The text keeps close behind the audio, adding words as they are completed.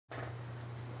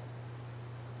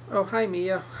Oh, hi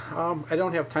Mia. I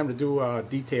don't have time to do a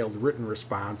detailed written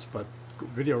response, but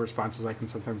video responses I can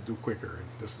sometimes do quicker. And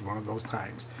this is one of those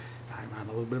times. I'm on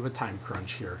a little bit of a time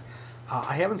crunch here.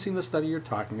 I haven't seen the study you're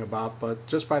talking about, but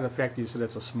just by the fact that you said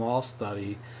it's a small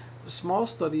study, small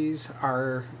studies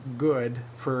are good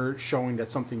for showing that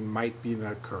something might be an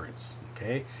occurrence.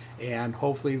 Okay, and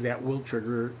hopefully that will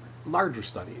trigger larger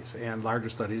studies, and larger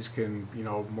studies can,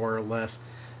 more or less,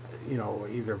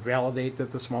 either validate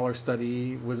that the smaller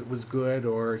study was good,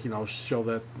 or show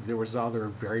that there was other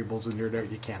variables in there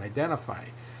that you can't identify.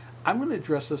 I'm going to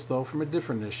address this though from a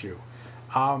different issue.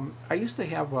 I used to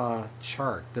have a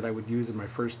chart that I would use in my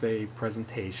first day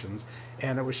presentations,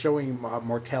 and it was showing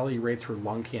mortality rates for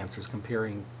lung cancers,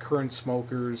 comparing current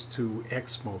smokers to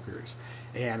ex-smokers,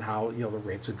 and how the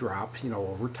rates would drop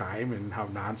over time, and how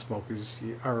non-smokers,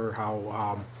 or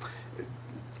how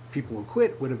people who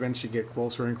quit would eventually get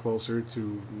closer and closer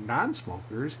to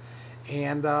non-smokers,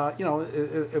 and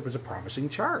it was a promising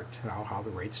chart, how the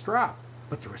rates drop.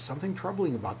 But there was something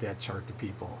troubling about that chart to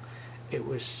people. It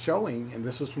was showing, and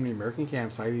this was from the American Cancer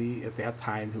Society at that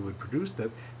time who had produced it,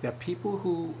 that people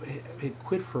who had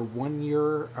quit for 1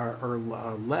 year or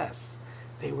less,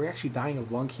 they were actually dying of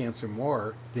lung cancer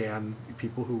more than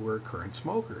people who were current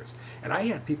smokers. And I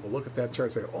had people look at that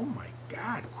chart and say, oh my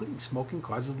God, quitting smoking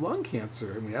causes lung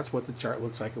cancer. I mean, that's what the chart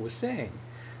looks like it was saying.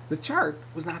 The chart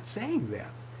was not saying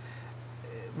that.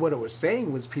 What it was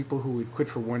saying was people who had quit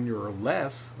for 1 year or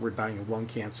less were dying of lung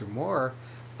cancer more,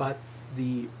 but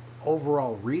the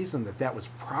overall reason that that was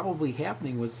probably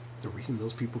happening was the reason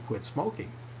those people quit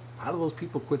smoking. A lot of those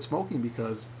people quit smoking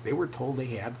because they were told they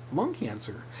had lung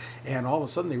cancer. And all of a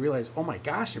sudden they realized, oh my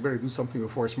gosh, I better do something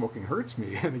before smoking hurts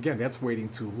me. And again, that's waiting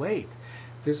too late.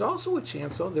 There's also a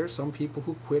chance, though, there's some people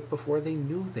who quit before they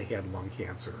knew they had lung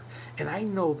cancer. And I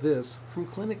know this from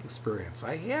clinic experience.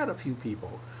 I had a few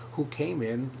people who came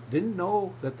in, didn't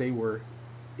know that they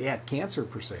had cancer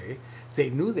per se. They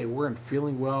knew they weren't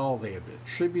feeling well. They had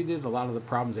attributed a lot of the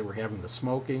problems they were having to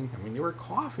smoking. I mean, they were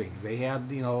coughing. They had,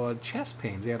 chest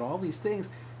pains. They had all these things.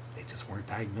 They just weren't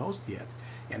diagnosed yet.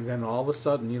 And then all of a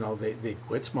sudden, they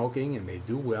quit smoking and they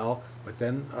do well. But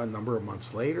then a number of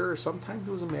months later, sometimes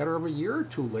it was a matter of a year or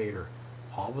two later,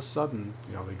 all of a sudden,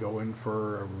 they go in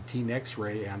for a routine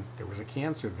x-ray and there was a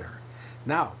cancer there.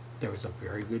 Now, there was a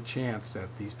very good chance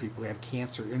that these people had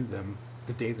cancer in them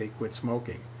the day they quit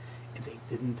smoking, and they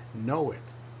didn't know it.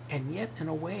 And yet, in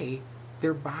a way,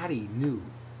 their body knew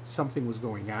something was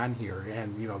going on here,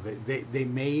 and they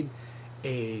made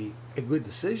a good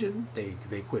decision.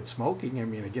 They quit smoking. I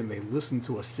mean, again, they listened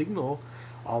to a signal,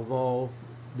 although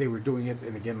they were doing it,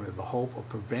 and again, with the hope of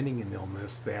preventing an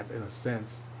illness that, in a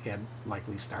sense, had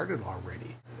likely started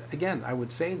already. Again, I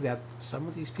would say that some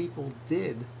of these people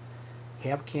did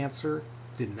have cancer,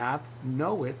 did not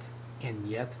know it, and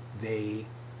yet they,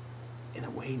 in a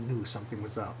way, knew something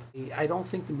was up. I don't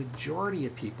think the majority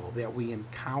of people that we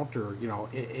encounter,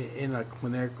 in a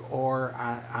clinic or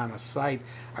on a site,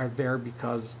 are there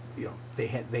because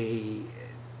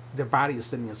their body is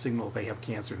sending a signal that they have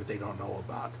cancer that they don't know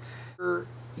about. Whether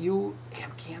you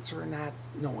have cancer or not,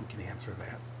 no one can answer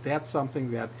that. That's something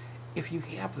that, if you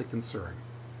have the concern,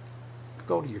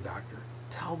 go to your doctor.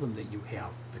 Tell them that you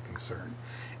have the concern.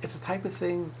 It's the type of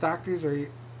thing doctors are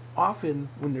often,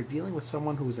 when they're dealing with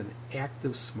someone who is an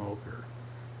active smoker,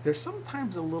 they're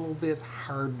sometimes a little bit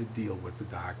hard to deal with the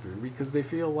doctor because they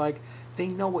feel like they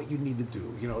know what you need to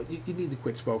do. You need to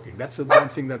quit smoking. That's the one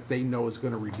thing that they know is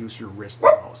going to reduce your risk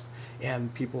the most.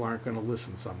 And people aren't going to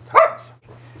listen sometimes.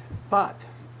 But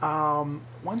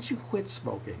once you quit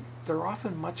smoking, they're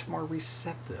often much more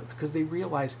receptive because they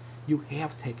realize you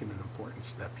have taken an important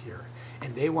step here.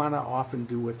 And they want to often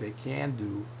do what they can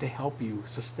do to help you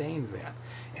sustain that.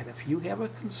 And if you have a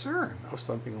concern of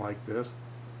something like this,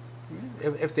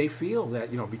 if they feel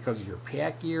that, because of your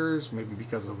pack years, maybe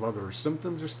because of other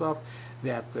symptoms or stuff,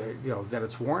 that that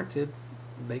it's warranted,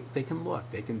 they can look.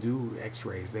 They can do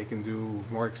x-rays. They can do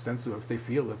more extensive if they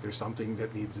feel that there's something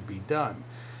that needs to be done.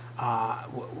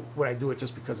 Would I do it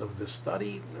just because of this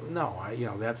study? No,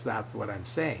 that's not what I'm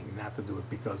saying. Not to do it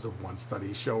because of one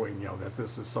study showing, that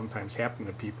this is sometimes happening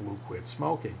to people who quit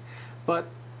smoking. But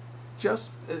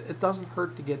just, it doesn't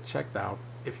hurt to get checked out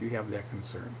if you have that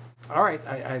concern. All right,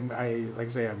 I like I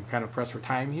say, I'm kind of pressed for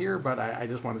time here, but I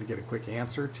just wanted to get a quick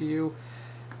answer to you.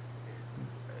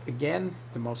 Again,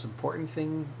 the most important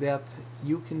thing that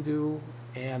you can do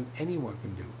and anyone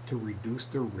can do to reduce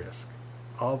the risk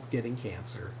of getting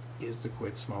cancer is to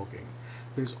quit smoking.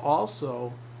 There's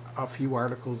also a few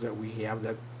articles that we have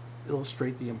that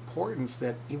illustrate the importance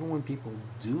that even when people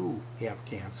do have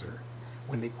cancer,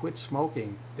 when they quit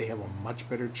smoking, they have a much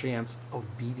better chance of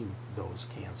beating those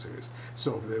cancers.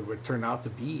 So if it would turn out to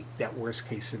be that worst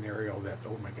case scenario that,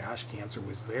 oh my gosh, cancer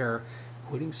was there,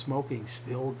 quitting smoking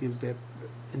still gives that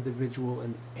individual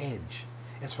an edge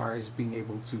as far as being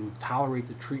able to tolerate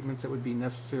the treatments that would be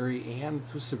necessary and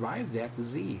to survive that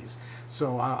disease.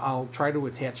 So I'll try to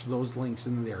attach those links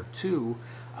in there too.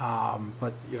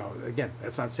 But again,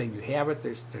 that's not saying you have it.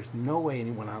 There's no way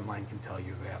anyone online can tell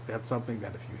you that. That's something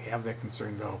that if you have that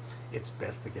concern, though, it's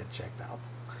best to get checked out.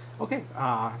 Okay.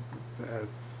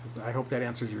 I hope that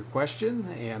answers your question,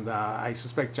 and I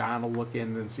suspect John will look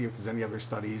in and see if there's any other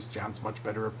studies. John's much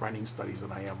better at finding studies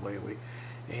than I am lately,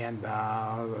 and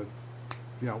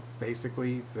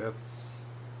basically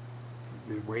that's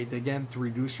the way again to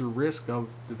reduce your risk of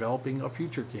developing a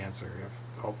future cancer.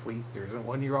 If hopefully there isn't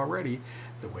one here already,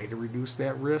 the way to reduce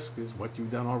that risk is what you've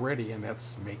done already, and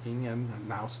that's making and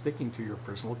now sticking to your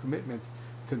personal commitment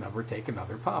to never take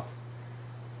another puff.